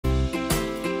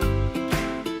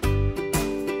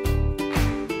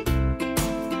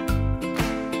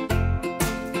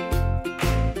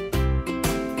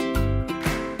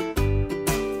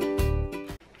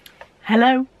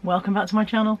Hello, welcome back to my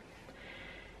channel.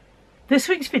 This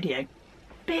week's video,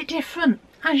 bit different.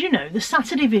 As you know, the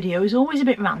Saturday video is always a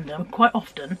bit random. Quite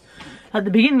often, at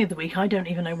the beginning of the week, I don't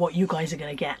even know what you guys are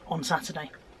going to get on Saturday.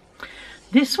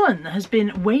 This one has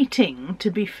been waiting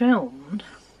to be filmed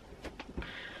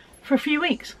for a few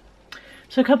weeks.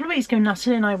 So a couple of weeks ago,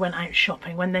 Natalie and I went out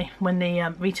shopping when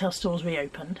the retail stores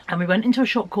reopened, and we went into a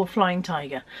shop called Flying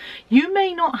Tiger. You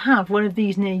may not have one of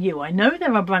these near you. I know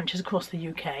there are branches across the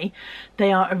UK.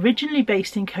 They are originally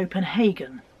based in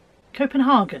Copenhagen.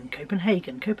 Copenhagen.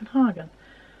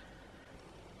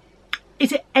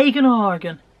 Is it Hagen or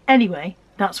Argen? Anyway,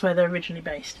 that's where they're originally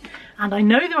based. And I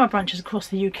know there are branches across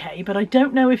the UK, but I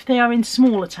don't know if they are in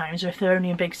smaller towns or if they're only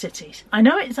in big cities. I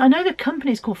know the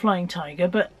company's called Flying Tiger,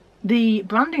 but the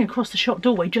branding across the shop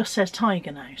doorway just says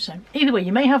Tiger now. So either way,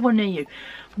 you may have one near you.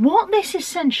 What this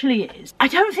essentially is, I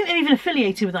don't think they're even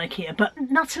affiliated with IKEA, but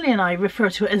Natalie and I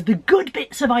refer to it as the good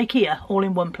bits of IKEA all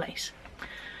in one place.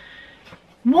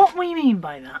 What we mean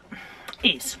by that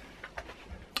is,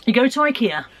 you go to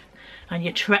IKEA and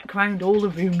you trek around all the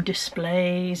room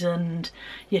displays and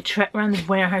you trek around the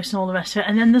warehouse and all the rest of it,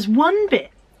 and then there's one bit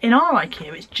in our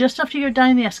IKEA, it's just after you go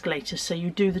down the escalators. So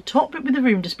you do the top bit with the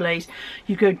room displays,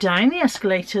 you go down the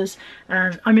escalators,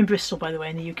 and I'm in Bristol, by the way,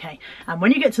 in the UK. And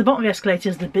when you get to the bottom of the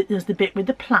escalators, there's the bit with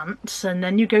the plants, and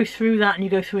then you go through that and you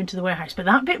go through into the warehouse. But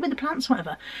that bit with the plants,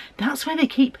 whatever, that's where they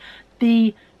keep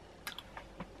the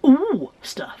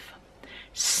stuff,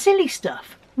 silly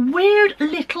stuff, weird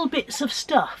little bits of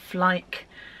stuff, like,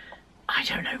 I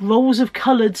don't know, rolls of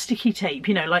coloured sticky tape,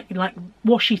 you know, like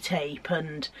washi tape,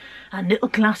 and little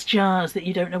glass jars that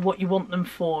you don't know what you want them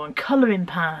for, and colouring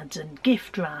pads and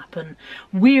gift wrap and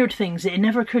weird things that it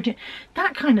never occurred to you,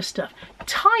 that kind of stuff.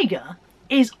 Tiger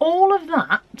is all of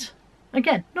that.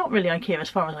 Again, not really IKEA as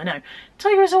far as I know.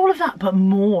 Tiger is all of that, but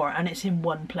more, and it's in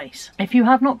one place. If you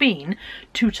have not been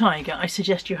to Tiger, I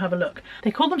suggest you have a look.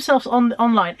 They call themselves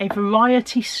online a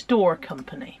variety store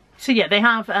company. So yeah, they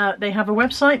have a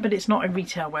website, but it's not a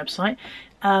retail website.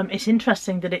 It's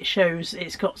interesting that it shows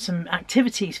it's got some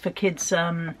activities for kids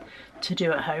to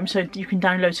do at home, so you can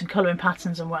download some colouring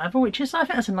patterns and whatever, which is, I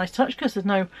think that's a nice touch, because there's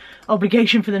no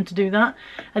obligation for them to do that.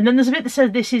 And then there's a bit that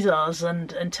says this is us,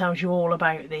 and tells you all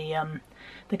about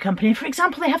the company. For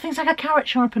example, they have things like a carrot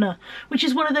sharpener, which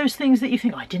is one of those things that you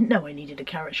think, oh, I didn't know I needed a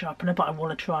carrot sharpener, but I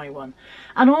want to try one.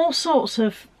 And all sorts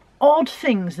of odd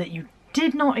things that you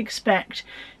did not expect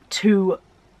to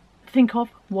think of,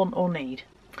 want or need.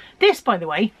 This, by the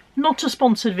way, not a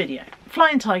sponsored video.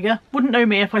 Flying Tiger wouldn't know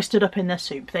me if I stood up in their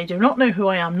soup. They do not know who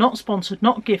I am, not sponsored,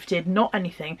 not gifted, not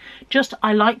anything. Just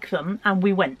I like them and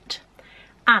we went.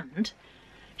 And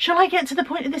shall I get to the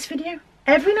point of this video?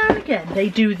 Every now and again they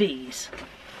do these.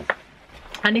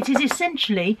 And it is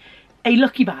essentially a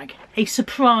lucky bag, a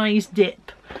surprise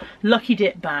dip, lucky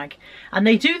dip bag. And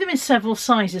they do them in several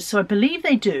sizes, so I believe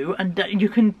they do, and you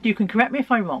can correct me if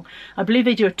I'm wrong, I believe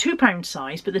they do a £2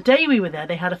 size, but the day we were there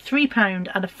they had a £3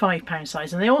 and a £5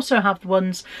 size, and they also have the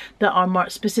ones that are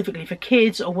marked specifically for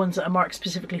kids, or ones that are marked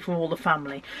specifically for all the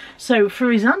family. So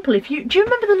for example, do you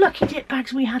remember the lucky dip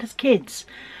bags we had as kids?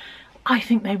 I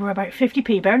think they were about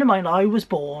 50p, bearing in mind I was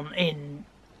born in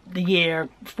the year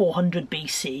 400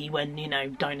 BC, when, you know,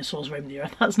 dinosaurs roamed the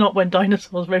earth. That's not when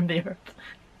dinosaurs roamed the earth.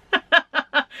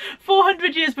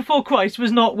 400 years before Christ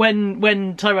was not when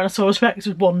Tyrannosaurus Rex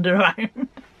was wandering around.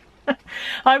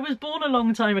 I was born a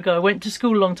long time ago, I went to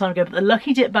school a long time ago, but the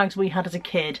lucky dip bags we had as a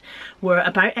kid were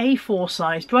about A4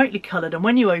 size, brightly coloured, and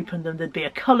when you opened them there'd be a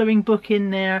colouring book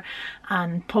in there,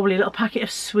 and probably a little packet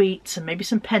of sweets, and maybe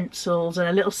some pencils, and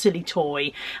a little silly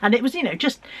toy. And it was, you know,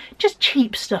 just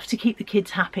cheap stuff to keep the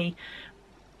kids happy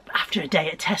after a day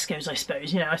at Tesco's, I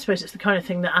suppose. You know, I suppose it's the kind of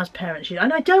thing that as parents you,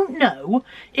 and I don't know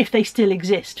if they still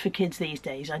exist for kids these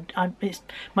days.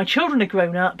 My children are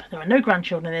grown up, there are no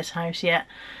grandchildren in this house yet.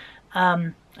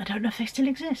 I don't know if they still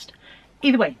exist.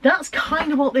 Either way, that's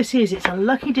kind of what this is. It's a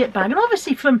lucky dip bag, and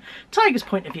obviously from Tiger's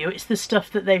point of view, it's the stuff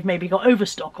that they've maybe got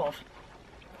overstock of.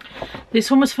 This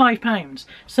one was £5,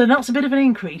 so that's a bit of an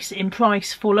increase in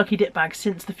price for lucky dip bags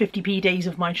since the 50p days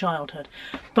of my childhood.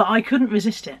 But I couldn't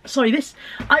resist it. Sorry,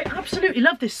 I absolutely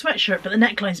love this sweatshirt, but the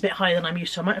neckline's a bit higher than I'm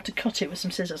used to. I might have to cut it with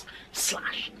some scissors.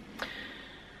 Slash.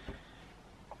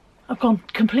 I've gone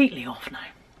completely off now.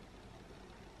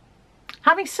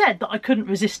 Having said that I couldn't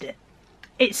resist it,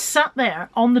 it sat there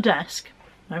on the desk,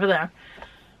 over there,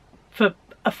 for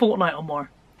a fortnight or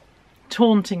more,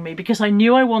 taunting me, because I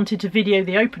knew I wanted to video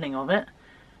the opening of it,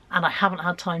 and I haven't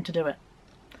had time to do it.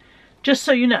 Just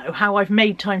so you know how I've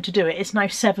made time to do it, it's now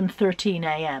 7:13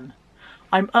 AM.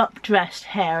 I'm up, dressed,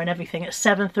 hair and everything at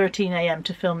 7:13 AM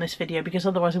to film this video, because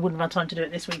otherwise I wouldn't have had time to do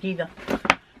it this week either.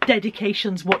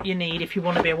 dedication's what you need if you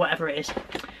want to be a whatever it is.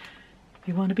 If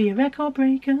you want to be a record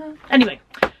breaker. Anyway,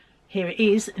 here it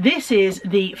is. This is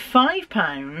the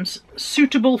 £5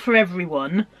 suitable for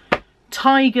everyone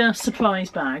Tiger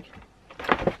surprise bag.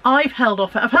 I've held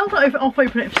off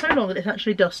opening it for so long that it's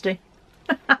actually dusty.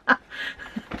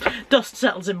 Dust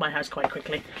settles in my house quite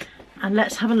quickly. And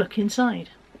let's have a look inside.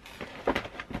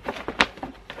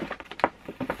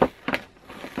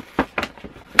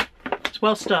 It's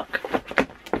well stuck.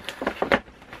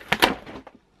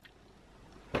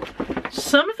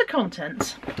 Some of the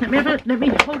contents, let me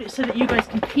hold it so that you guys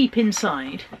can peep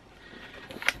inside.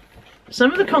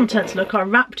 Some of the contents, look, are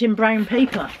wrapped in brown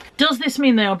paper. Does this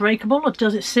mean they are breakable, or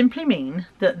does it simply mean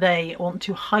that they want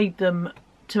to hide them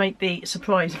to make the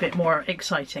surprise a bit more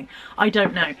exciting? I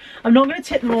don't know. I'm not going to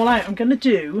tip them all out. I'm going to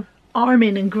do arm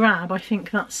in and grab. I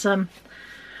think that's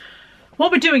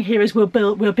what we're doing here is we're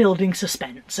building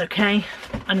suspense, okay,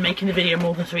 and making the video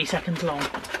more than 3 seconds long.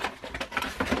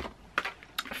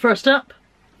 First up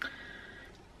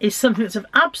is something that's of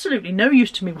absolutely no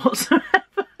use to me whatsoever.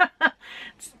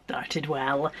 Started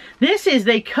well. This is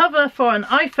the cover for an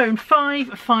iPhone 5,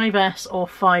 5S or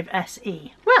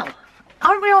 5SE. Well,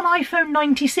 aren't we on iPhone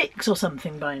 96 or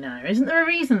something by now? Isn't there a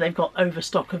reason they've got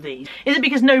overstock of these? Is it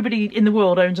because nobody in the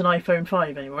world owns an iPhone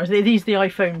 5 anymore? Are these the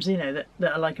iPhones, you know,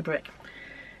 that are like a brick?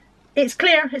 It's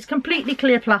clear, it's completely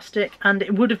clear plastic, and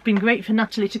it would have been great for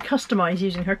Natalie to customise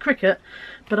using her Cricut,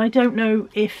 but I don't know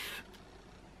if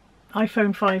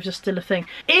iPhone 5s are still a thing.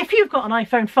 If you've got an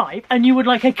iPhone 5 and you would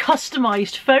like a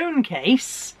customised phone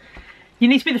case, you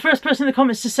need to be the first person in the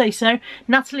comments to say so.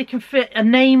 Natalie can fit a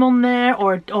name on there,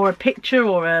 or a picture,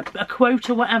 or a quote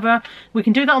or whatever. We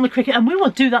can do that on the Cricut, and we will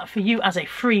do that for you as a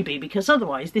freebie, because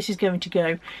otherwise this is going to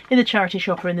go in the charity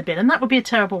shop or in the bin, and that would be a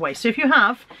terrible waste. So if you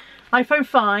have iPhone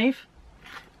 5,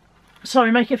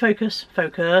 sorry, make it focus,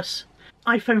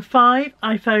 iPhone 5,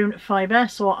 iPhone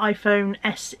 5S or iPhone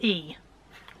SE.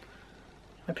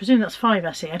 I presume that's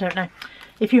 5SE, I don't know.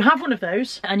 If you have one of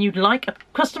those and you'd like a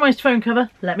customised phone cover,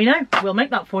 let me know. We'll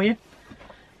make that for you.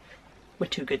 We're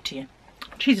too good to you.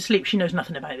 She's asleep, she knows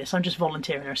nothing about this. I'm just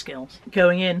volunteering her skills.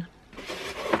 Going in.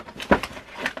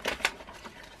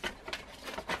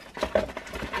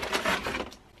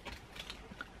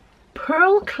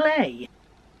 Pearl clay.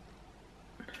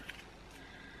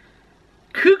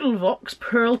 Kugelvox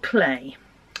pearl clay.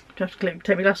 Do I have to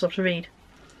take my glasses off to read?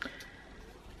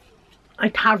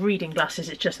 I have reading glasses,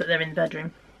 it's just that they're in the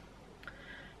bedroom.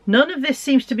 None of this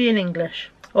seems to be in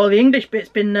English. Oh, the English bit's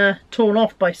been torn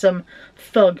off by some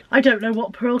thug. I don't know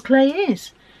what pearl clay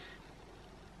is.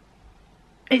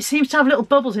 It seems to have little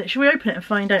bubbles in it. Should we open it and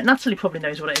find out? Natalie probably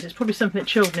knows what it is. It's probably something that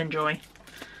children enjoy.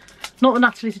 Not that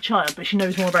Natalie's a child, but she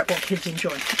knows more about what kids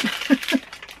enjoy.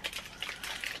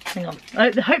 Hang on.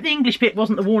 I hope the English bit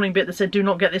wasn't the warning bit that said do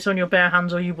not get this on your bare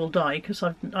hands or you will die, because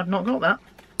I've not got that.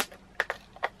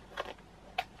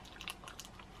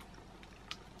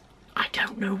 I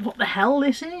don't know what the hell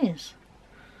this is.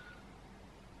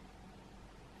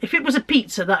 If it was a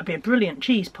pizza, that'd be a brilliant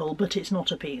cheese pull, but it's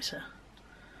not a pizza.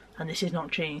 And this is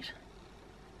not cheese.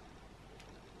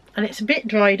 And it's a bit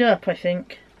dried up, I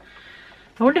think.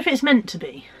 I wonder if it's meant to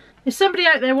be. Is somebody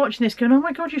out there watching this going, oh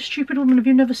my god, you stupid woman, have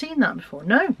you never seen that before?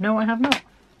 No, I have not.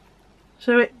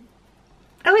 So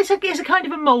it's a kind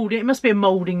of a moulding. It must be a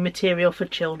moulding material for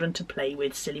children to play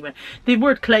with, silly one. The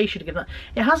word clay should have given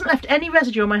that. It hasn't left any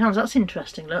residue on my hands. That's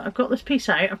interesting. Look, I've got this piece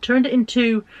out. I've turned it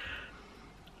into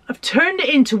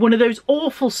one of those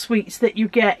awful sweets that you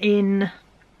get in.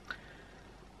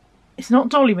 It's not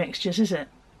Dolly Mixtures, is it?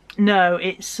 No,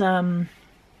 it's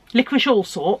Licorice All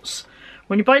Sorts.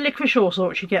 When you buy Licorice All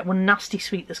Sorts, you get one nasty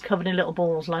sweet that's covered in little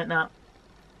balls like that.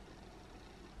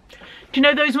 Do you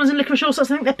know those ones in Licorice All Sorts?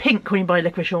 I think they're pink when you buy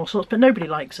Licorice All Sorts, but nobody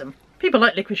likes them. People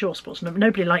like Licorice All Sorts, but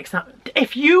nobody likes that.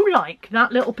 If you like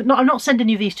that little... No, I'm not sending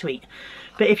you these to eat.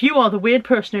 But if you are the weird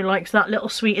person who likes that little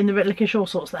sweet in the Licorice All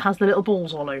Sorts that has the little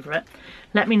balls all over it,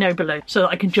 let me know below so that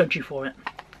I can judge you for it.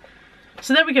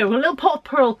 So there we go. A little pot of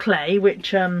pearl clay,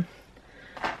 which I've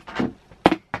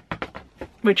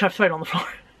thrown on the floor.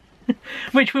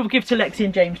 Which we'll give to Lexi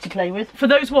and James to play with. For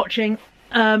those watching,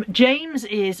 James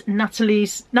is Natalie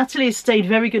has stayed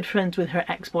very good friends with her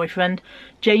ex-boyfriend.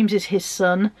 James is his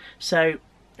son, so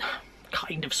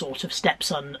kind of sort of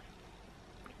stepson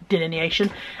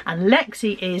delineation. And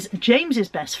Lexi is James's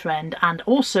best friend and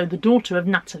also the daughter of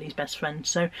Natalie's best friend.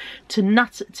 So to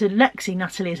Lexi,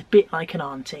 Natalie is a bit like an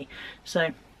auntie.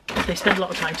 So they spend a lot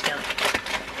of time together.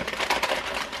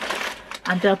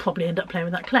 And they'll probably end up playing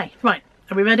with that clay. Right.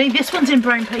 Are we ready? This one's in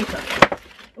brown paper.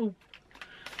 Oh,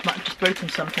 might have just broken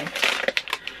something.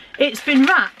 It's been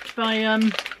wrapped by,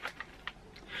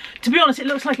 To be honest, it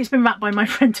looks like it's been wrapped by my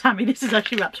friend Tammy. This is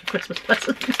actually wrapped for Christmas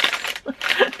presents.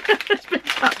 It's been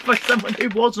wrapped by someone who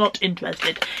was not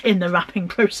interested in the wrapping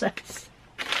process.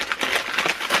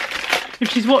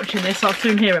 If she's watching this, I'll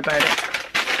soon hear about it.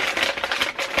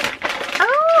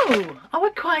 Oh, I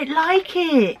quite like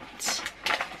it.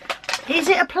 Is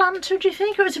it a planter, do you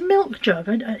think, or is it a milk jug?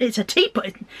 It's a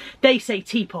teapot. They say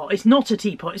teapot. It's not a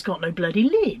teapot. It's got no bloody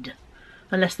lid.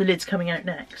 Unless the lid's coming out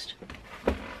next.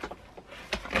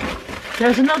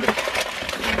 There's another.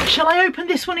 Shall I open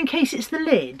this one in case it's the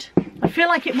lid? I feel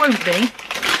like it won't be.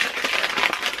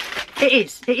 It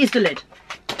is. It is the lid.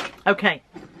 Okay.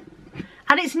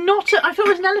 And it's not a, I thought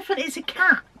it was an elephant. It's a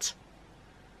cat.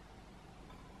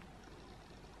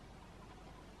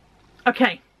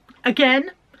 Okay.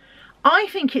 Again, I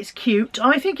think it's cute.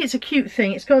 I think it's a cute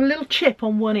thing. It's got a little chip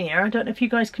on one ear. I don't know if you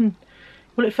guys can...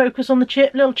 Will it focus on the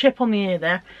chip? Little chip on the ear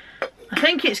there. I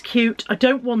think it's cute. I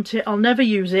don't want it. I'll never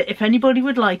use it. If anybody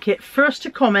would like it, first to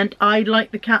comment, I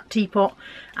like the cat teapot,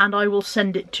 and I will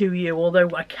send it to you. Although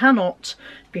I cannot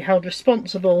be held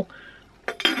responsible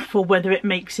for whether it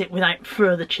makes it without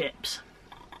further chips.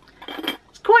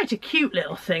 It's quite a cute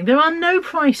little thing. There are no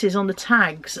prices on the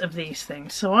tags of these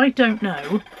things, so I don't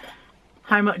know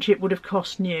how much it would have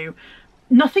cost new.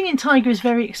 Nothing in Tiger is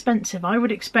very expensive. I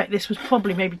would expect this was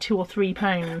probably maybe £2 or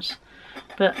 £3.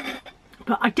 But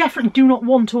I definitely do not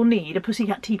want or need a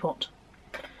pussycat teapot.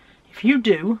 If you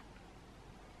do...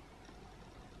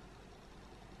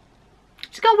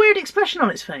 It's got a weird expression on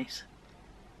its face.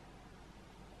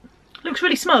 Looks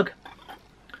really smug.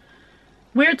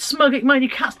 Weird smug. Mind you,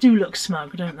 cats do look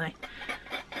smug, don't they?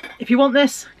 If you want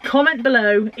this, comment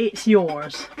below. It's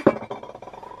yours.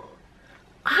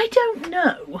 I don't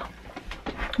know.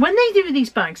 When they do these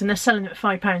bags and they're selling them at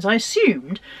 £5, I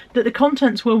assumed that the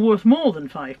contents were worth more than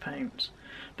 £5.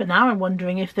 But now I'm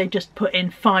wondering if they just put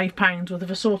in £5 worth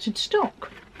of assorted stock.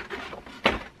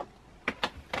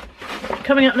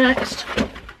 Coming up next.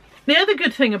 The other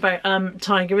good thing about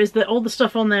Tiger is that all the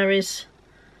stuff on there is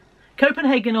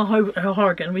Copenhagen or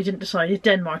Horgen. We didn't decide. It's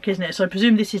Denmark, isn't it? So I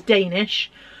presume this is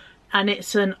Danish. And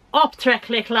it's an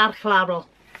optrekkelijk label.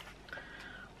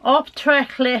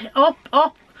 Optrekkelijk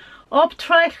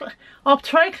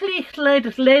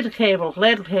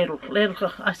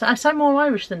ladecable. I sound more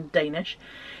Irish than Danish.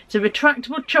 It's a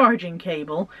retractable charging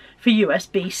cable for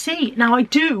USB-C. Now I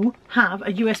do have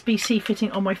a USB-C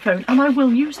fitting on my phone and I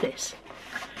will use this.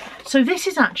 So this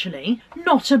is actually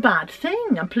not a bad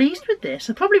thing. I'm pleased with this.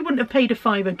 I probably wouldn't have paid a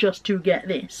 £5 just to get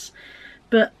this.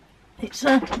 But it's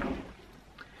a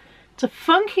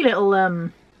funky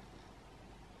little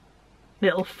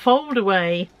little fold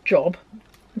away job.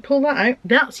 Pull that out.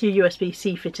 That's your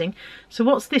USB-C fitting. So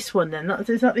what's this one then?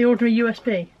 Is that the ordinary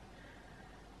USB?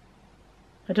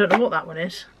 I don't know what that one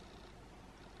is.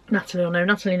 Natalie will know.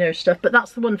 Natalie knows stuff. But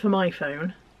that's the one for my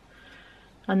phone.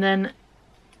 And then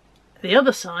the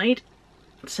other side,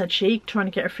 said she, trying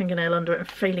to get her fingernail under it and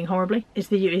failing horribly, is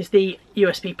the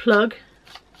USB plug.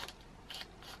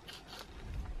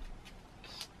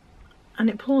 And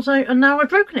it pulls out, and now I've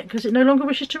broken it because it no longer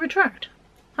wishes to retract.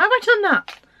 How have I done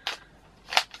that?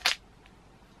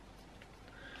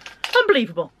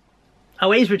 Unbelievable.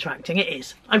 Oh, it is retracting. It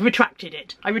is. I've retracted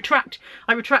it. I retract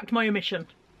my omission.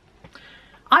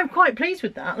 I'm quite pleased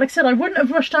with that. Like I said, I wouldn't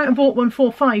have rushed out and bought one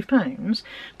for £5,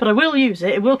 but I will use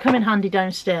it. It will come in handy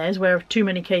downstairs where too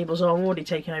many cables are already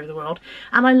taking over the world.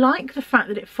 And I like the fact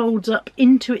that it folds up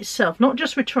into itself, not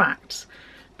just retracts,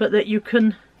 but that you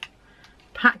can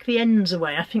pack the ends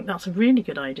away. I think that's a really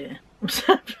good idea.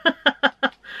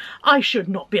 I should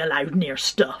not be allowed near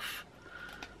stuff.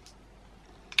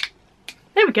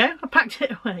 There we go, I packed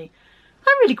it away.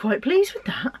 I'm really quite pleased with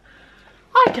that.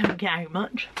 I don't get out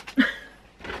much.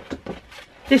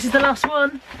 This is the last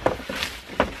one.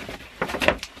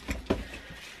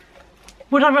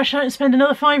 Would I rush out and spend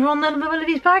another £5 on one of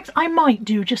these bags? I might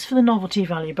do, just for the novelty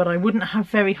value, but I wouldn't have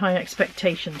very high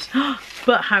expectations.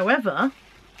 But however,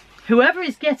 whoever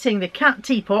is getting the cat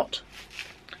teapot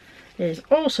is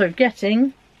also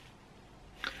getting...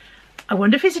 I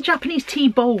wonder if it's a Japanese tea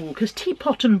bowl, because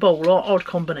teapot and bowl are odd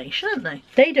combination, aren't they?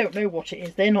 They don't know what it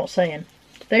is. They're not saying.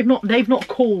 They've not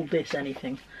called this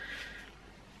anything.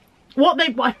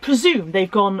 I presume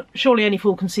they've gone, surely any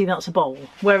fool can see that's a bowl.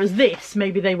 Whereas this,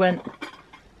 maybe they went,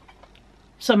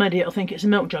 some idiot will think it's a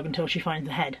milk jug until she finds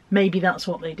the head. Maybe that's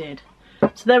what they did.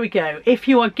 So there we go. If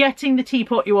you are getting the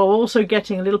teapot, you are also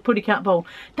getting a little puddy cat bowl.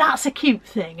 That's a cute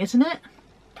thing, isn't it?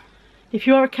 If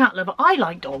you are a cat lover, I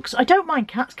like dogs. I don't mind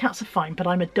cats. Cats are fine,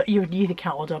 but you're either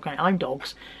cat or dog. I'm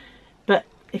dogs. But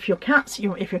if you're a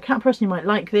cat person, you might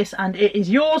like this, and it is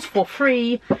yours for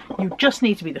free. You just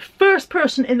need to be the first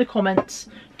person in the comments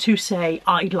to say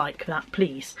I'd like that,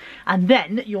 please, and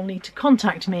then you'll need to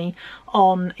contact me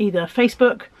on either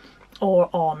Facebook or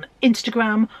on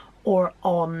Instagram or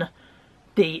on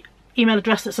the email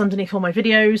address that's underneath all my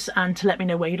videos, and to let me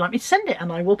know where you'd like me to send it,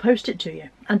 and I will post it to you.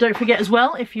 And don't forget as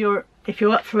well, if you're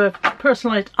up for a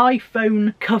personalised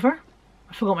iPhone cover,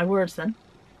 I forgot my words then,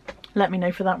 let me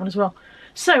know for that one as well.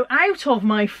 So out of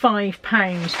my £5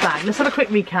 bag, let's have a quick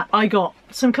recap. I got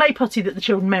some clay putty that the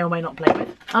children may or may not play with,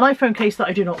 an iPhone case that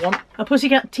I do not want, a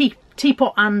pussycat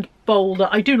teapot and bowl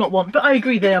that I do not want, but I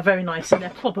agree they are very nice and they're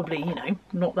probably, you know,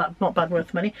 not bad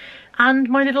worth money, and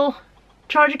my little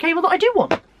charger cable that I do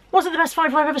want. Was it the best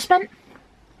 £5 I've ever spent?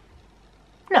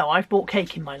 No, I've bought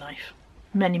cake in my life.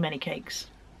 Many, many cakes.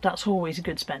 That's always a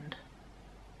good spend.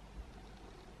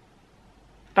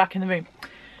 Back in the room.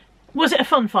 Was it a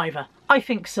fun fiver? I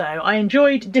think so. I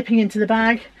enjoyed dipping into the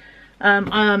bag.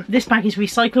 This bag is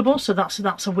recyclable, so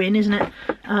that's a win, isn't it?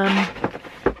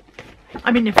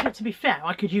 I mean, to be fair,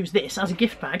 I could use this as a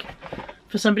gift bag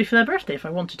for somebody for their birthday if I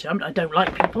wanted to. I don't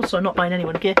like people, so I'm not buying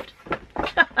anyone a gift.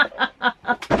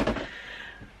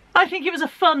 I think it was a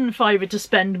fun fiver to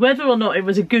spend. Whether or not it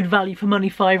was a good value for money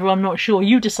fiver, I'm not sure.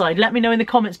 You decide. Let me know in the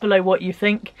comments below what you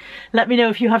think. Let me know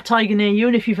if you have Tiger near you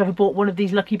and if you've ever bought one of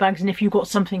these lucky bags and if you've got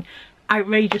something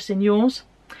outrageous in yours.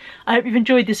 I hope you've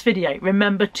enjoyed this video.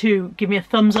 Remember to give me a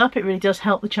thumbs up. It really does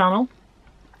help the channel.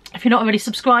 If you're not already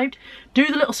subscribed, do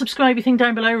the little subscribe thing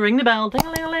down below, ring the bell,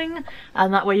 ding-a-ling-a-ling,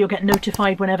 and that way you'll get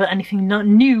notified whenever anything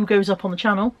new goes up on the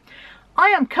channel. I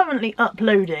am currently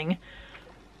uploading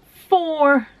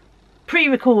 4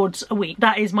 pre-records a week.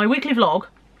 That is my weekly vlog,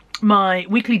 my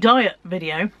weekly diet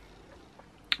video,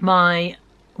 my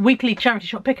weekly charity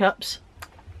shop pickups,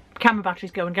 camera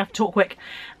batteries going, have to talk quick,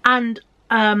 and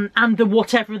the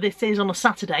whatever this is on a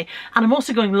Saturday. And I'm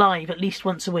also going live at least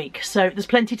once a week, so there's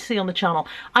plenty to see on the channel.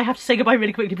 I have to say goodbye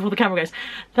really quickly before the camera goes.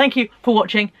 Thank you for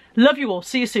watching. Love you all.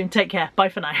 See you soon. Take care. Bye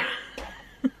for now.